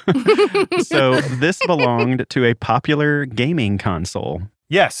 So this belonged to a popular gaming console.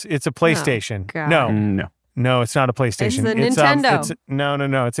 Yes, it's a PlayStation. God. No, it's not a PlayStation. It's a Nintendo.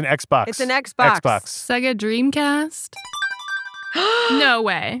 No. It's an Xbox. It's an Xbox. Sega Dreamcast? No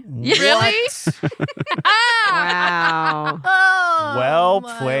way. Really? Wow. Well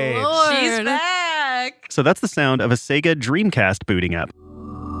played. Lord. She's back. So that's the sound of a Sega Dreamcast booting up.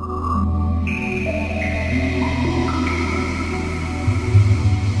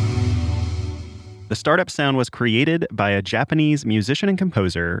 The startup sound was created by a Japanese musician and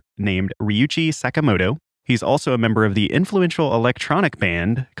composer named Ryuichi Sakamoto. He's also a member of the influential electronic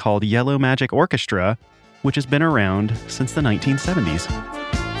band called Yellow Magic Orchestra, which has been around since the 1970s.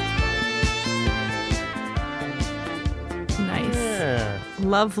 Nice. Yeah.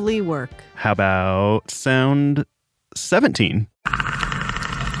 Lovely work. How about sound 17?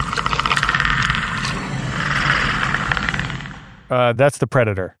 That's the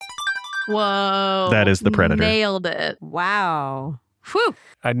Predator. Whoa. That is the Predator. Nailed it. Wow. Whew.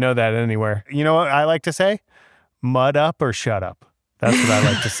 I'd know that anywhere. You know what I like to say? Mud up or shut up. That's what I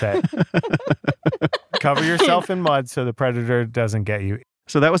like to say. Cover yourself in mud so the Predator doesn't get you.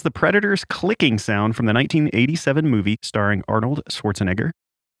 So that was the Predator's clicking sound from the 1987 movie starring Arnold Schwarzenegger.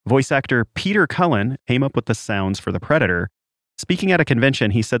 Voice actor Peter Cullen came up with the sounds for the Predator. Speaking at a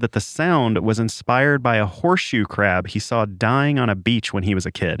convention, he said that the sound was inspired by a horseshoe crab he saw dying on a beach when he was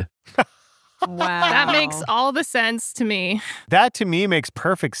a kid. Wow. That makes all the sense to me. That to me makes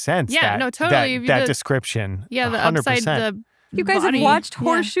perfect sense. Yeah, no, totally. That description. Yeah, the 100%. upside, the You guys body. have watched Yeah.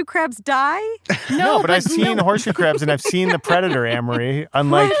 horseshoe crabs die? No, but I've seen horseshoe crabs and I've seen the Predator, Amory,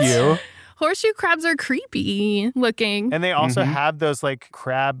 unlike you. Horseshoe crabs are creepy looking. And they also have those like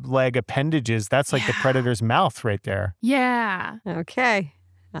crab leg appendages. That's like the Predator's mouth right there. Yeah. Okay.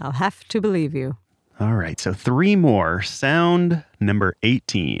 I'll have to believe you. All right, so 3 more. Sound number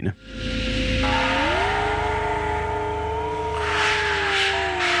 18.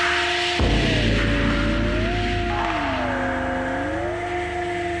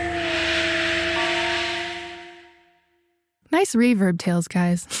 Nice reverb tails,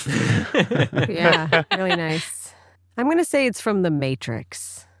 guys. Yeah, really nice. I'm going to say it's from The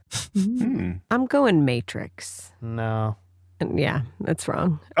Matrix. I'm going Matrix. No. And yeah, that's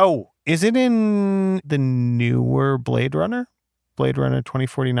wrong. Oh, is it in the newer Blade Runner? Blade Runner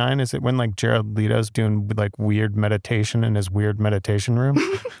 2049? Is it when like Jared Leto's doing like weird meditation in his weird meditation room?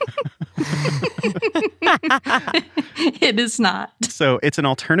 It is not. So it's an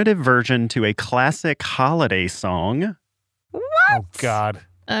alternative version to a classic holiday song. What? Oh, God.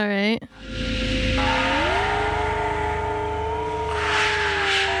 All right.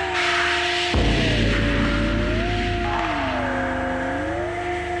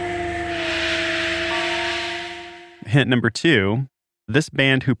 Hint number 2, this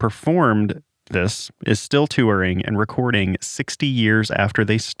band who performed this is still touring and recording 60 years after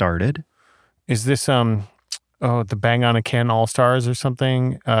they started. Is this, the Bang on a Can All-Stars or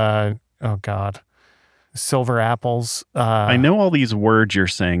something? Oh, God. Silver Apples. I know all these words you're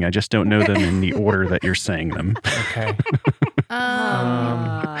saying. I just don't know them in the order that you're saying them. Okay.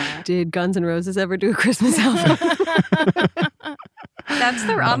 Did Guns N' Roses ever do a Christmas album?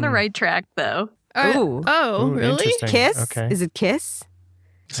 They're on the right track, though. Ooh. Oh, Ooh, really? interesting. Kiss? Okay. Is it Kiss?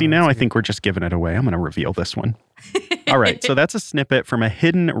 See, now I think we're just giving it away. I'm going to reveal this one. All right, so that's a snippet from a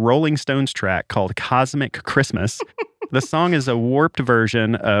hidden Rolling Stones track called Cosmic Christmas. The song is a warped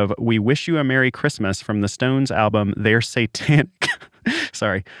version of We Wish You a Merry Christmas from the Stones album They're Satanic.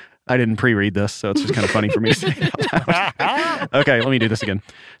 Sorry, I didn't pre-read this, so it's just kind of funny for me to say it out loud. Okay, let me do this again.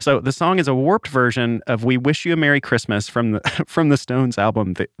 So the song is a warped version of We Wish You a Merry Christmas from the Stones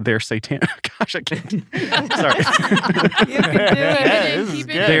album They're Satanic. Gosh, I can't. Sorry. You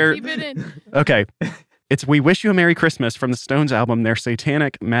can do it. Keep it in. Okay. It's We Wish You a Merry Christmas from the Stones album Their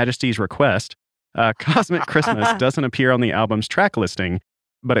Satanic Majesty's Request. Cosmic Christmas doesn't appear on the album's track listing,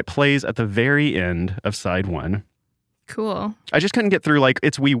 but it plays at the very end of side 1. Cool. I just couldn't get through, like,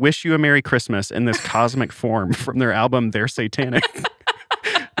 it's We Wish You a Merry Christmas in this cosmic form from their album Their Satanic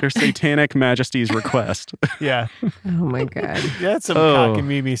Majesty's Request. Yeah. Oh, my God. That's some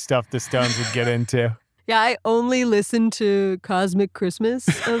cockamamie stuff the Stones would get into. Yeah, I only listened to Cosmic Christmas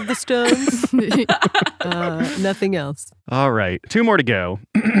of the Stones. Nothing else. All right. 2 more to go.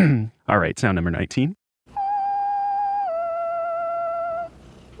 All right. Sound number 19.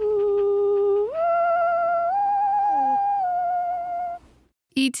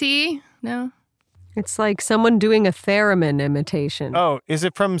 E.T.? No. It's like someone doing a theremin imitation. Oh, is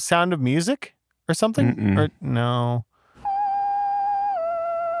it from Sound of Music or something? Mm-mm. Or no?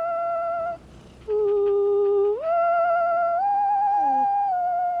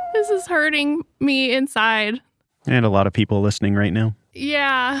 This is hurting me inside. And a lot of people listening right now.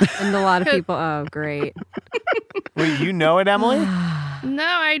 Yeah. And a lot of people, oh, great. Wait, you know it, Emily? No,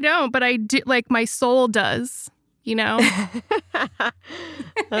 I don't, but I do. Like my soul does. You know. Do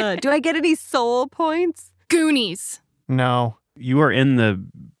I get any soul points? Goonies. No. You are in the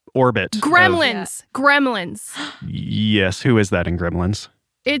orbit. Gremlins. Gremlins. Yes. Who is that in Gremlins?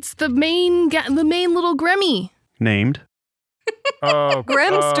 It's the main little Grimmy. Named? Oh,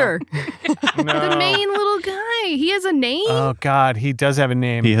 Grimster. no. The main little guy. He has a name. Oh, God. He does have a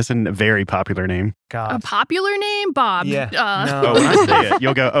name. He has a very popular name. God. A popular name? Bob. Yeah. Oh, No. when I say it,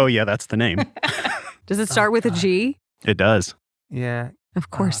 you'll go, oh, yeah, that's the name. Does it start with a G? It does. Yeah. Of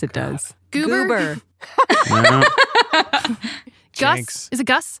course it God. does. Goober? No, Gus? Jinx. Is it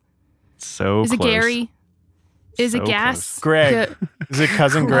Gus? so Is close. it Gary? Is it So Gas? Greg. Is it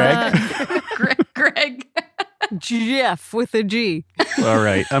Cousin Greg? Greg. Jeff with a G. All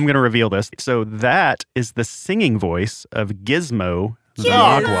right, I'm going to reveal this. So that is the singing voice of Gizmo the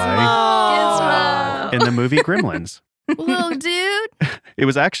Gizmo. Mogwai in the movie Gremlins. Little dude. It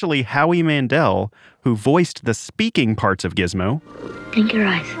was actually Howie Mandel who voiced the speaking parts of Gizmo. Blink your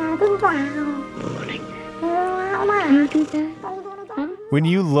eyes. When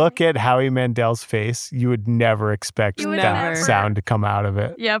you look at Howie Mandel's face, you would never expect You would that never. sound to come out of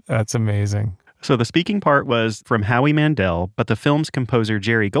it. Yep. That's amazing. So the speaking part was from Howie Mandel, but the film's composer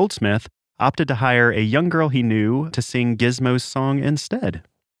Jerry Goldsmith opted to hire a young girl he knew to sing Gizmo's song instead.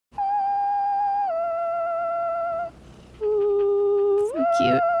 So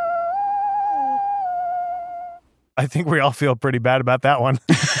cute. I think we all feel pretty bad about that one.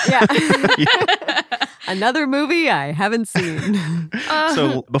 Yeah. Another movie I haven't seen.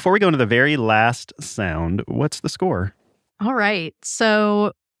 So before we go into the very last sound, what's the score? All right.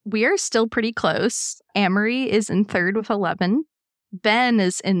 So we are still pretty close. Amory is in third with 11. Ben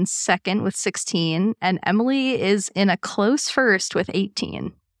is in second with 16. And Emily is in a close first with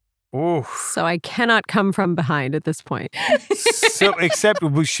 18. Ooh. So I cannot come from behind at this point. So, except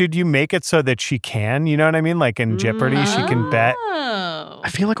should you make it so that she can? You know what I mean? Like in Jeopardy, she can bet. Oh. I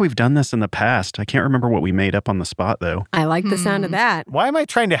feel like we've done this in the past. I can't remember what we made up on the spot, though. I like the sound of that. Why am I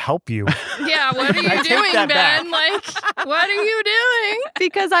trying to help you? Yeah, what are I you take doing, that Ben? back. Like, what are you doing?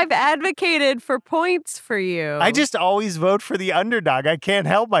 Because I've advocated for points for you. I just always vote for the underdog. I can't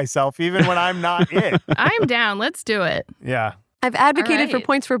help myself, even when I'm not it. I'm down. Let's do it. Yeah. I've advocated for right.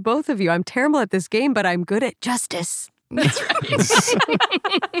 points for both of you. I'm terrible at this game, but I'm good at justice. That's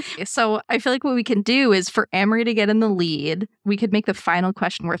right. So I feel like what we can do is for Amory to get in the lead, we could make the final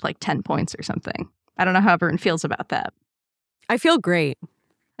question worth like 10 points or something. I don't know how everyone feels about that. I feel great.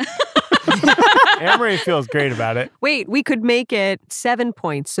 Amory feels great about it. Wait, we could make it 7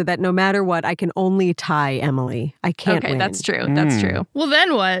 points so that no matter what, I can only tie Emily. I can't Okay, win. that's true. That's true. Well,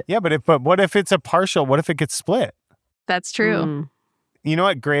 then what? Yeah, but what if it's a partial? What if it gets split? That's true. Mm. You know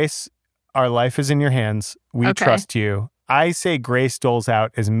what, Grace? Our life is in your hands. We Okay. trust you. I say Grace doles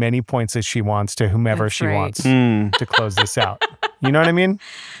out as many points as she wants to whomever That's she right. wants Hmm. to close this out. You know what I mean?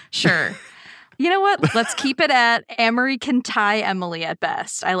 Sure. You know what? Let's keep it at Amory can tie Emily at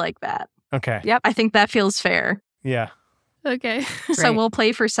best. I like that. Okay. Yep. I think that feels fair. Yeah. Okay. So Great. we'll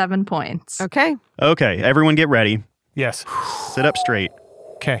play for 7 points. Okay. Okay, everyone get ready. Yes. Sit up straight.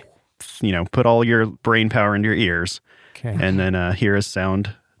 Okay. You know, put all your brain power into your ears. Okay. And then here is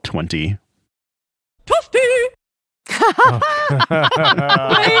sound 20. Wait,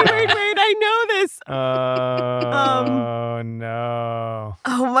 I know this. Oh, no.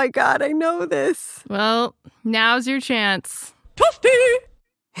 Oh my God, I know this. Well, now's your chance.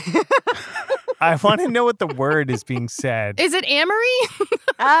 I want to know what the word is being said. Is it Amory?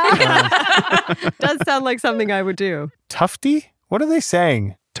 Does sound like something I would do. Tufty? What are they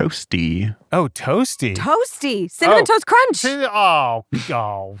saying? Toasty. Oh, toasty. Toasty. Cinnamon Oh. Toast Crunch. Oh.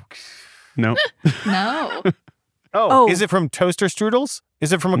 No. No. Oh, is it from Toaster Strudels?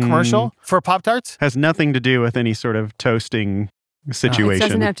 Is it from a commercial for Pop-Tarts? Has nothing to do with any sort of toasting It situation.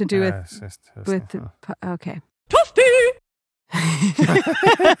 doesn't have to do with It's just with toasty. okay.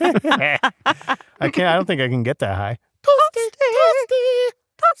 I don't think I can get that high.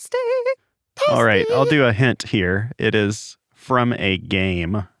 Toasty. All right, I'll do a hint here. It is from a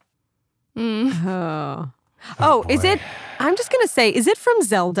game. Oh. Oh, is it? I'm just going to say, is it from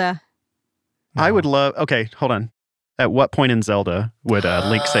Zelda? I would love. Okay, hold on. At what point in Zelda would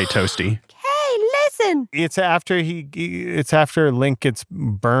Link say toasty? Hey, listen, Listen. It's after Link gets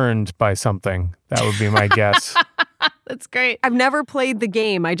burned by something. That would be my guess. That's great. I've never played the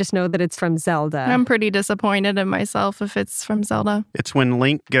game. I just know that it's from Zelda. I'm pretty disappointed in myself if it's from Zelda. It's when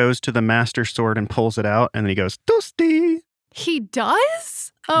Link goes to the Master Sword and pulls it out, and then he goes, Toasty! He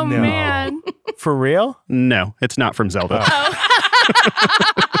does? Oh, No. man. For real? No, it's not from Zelda.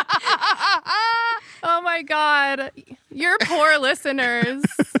 Oh, my God. Your poor listeners.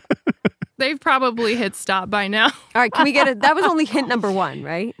 They've probably hit stop by now. All right, can we get it? That was only hint number 1,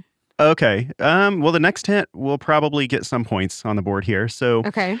 right? Okay. Well, the next hint will probably get some points on the board here. So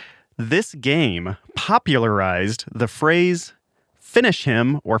Okay. this game popularized the phrase finish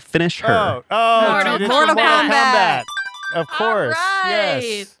him or finish her. Mortal dude, it's from Kombat. Of course. All right.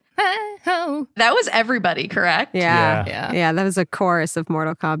 Yes. That was everybody, correct? Yeah. Yeah, that was a chorus of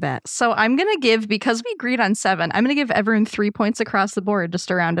Mortal Kombat. So I'm going to give, because we agreed on 7, I'm going to give everyone 3 points across the board just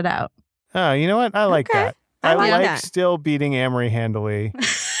to round it out. Oh, you know what? I like that. I I like like that. still beating Amory handily.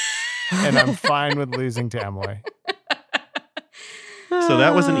 And I'm fine with losing to Emily. So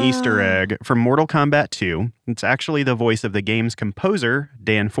that was an Easter egg from Mortal Kombat 2. It's actually the voice of the game's composer,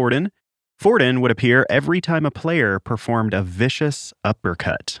 Dan Forden. Forden would appear every time a player performed a vicious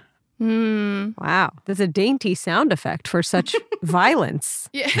uppercut. Wow. That's a dainty sound effect for such violence.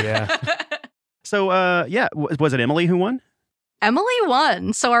 Yeah. So, was it Emily who won? Emily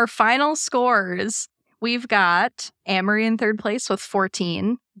won. So our final scores, we've got Amory in 3rd place with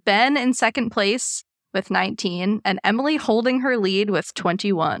 14, Ben in 2nd place with 19, and Emily holding her lead with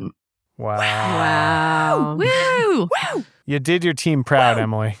 21. Wow. Wow. Woo! You did your team proud,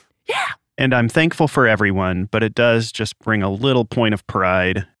 Emily. And I'm thankful for everyone, but it does just bring a little point of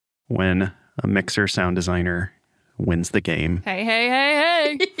pride when a mixer sound designer wins the game.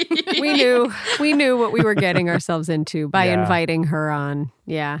 Hey. We knew what we were getting ourselves into by Yeah. inviting her on.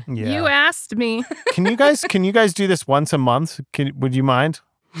 Yeah. Yeah. You asked me. Can you guys do this once a month? Would you mind?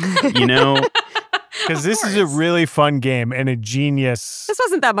 You know, Because this is a really fun game and a genius. This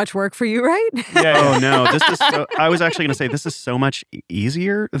wasn't that much work for you, right? oh no, this is I was actually going to say this is so much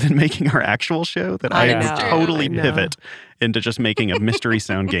easier than making our actual show that I know, would totally I know. pivot into just making a mystery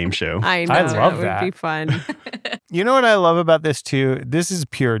sound game show. I know. I love Would that. be fun. You know what I love about this too? This is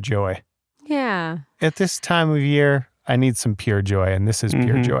pure joy. Yeah. At this time of year, I need some pure joy, and this is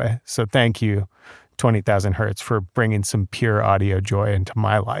pure joy. So thank you, 20,000 Hertz, for bringing some pure audio joy into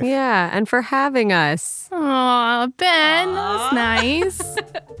my life. Yeah. And for having us. Aw, Ben, that was nice.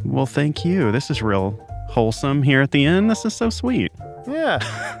 Well, thank you. This is real wholesome here at the end. This is so sweet. Yeah.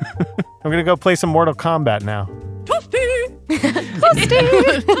 I'm going to go play some Mortal Kombat now.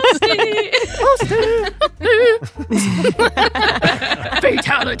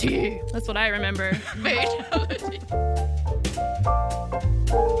 Fatality. That's what I remember. Fatality.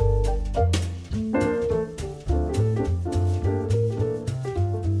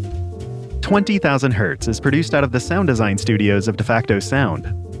 20,000 Hertz is produced out of the sound design studios of De Facto Sound.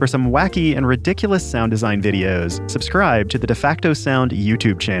 For some wacky and ridiculous sound design videos, subscribe to the De Facto Sound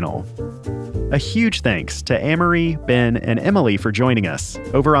YouTube channel. A huge thanks to Amory, Ben, and Emily for joining us.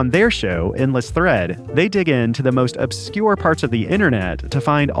 Over on their show, Endless Thread, they dig into the most obscure parts of the internet to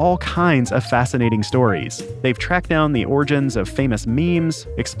find all kinds of fascinating stories. They've tracked down the origins of famous memes,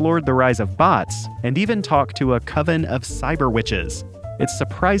 explored the rise of bots, and even talked to a coven of cyber witches. It's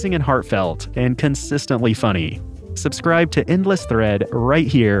surprising and heartfelt and consistently funny. Subscribe to Endless Thread right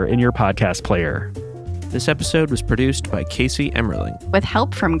here in your podcast player. This episode was produced by Casey Emmerling. With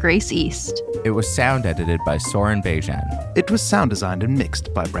help from Grace East. It was sound edited by Soren Bejan. It was sound designed and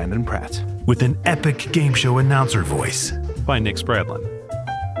mixed by Brandon Pratt. With an epic game show announcer voice by Nick Spradlin.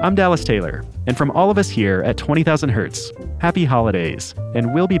 I'm Dallas Taylor, and from all of us here at 20,000 Hertz, happy holidays,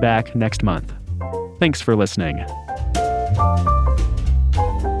 and we'll be back next month. Thanks for listening.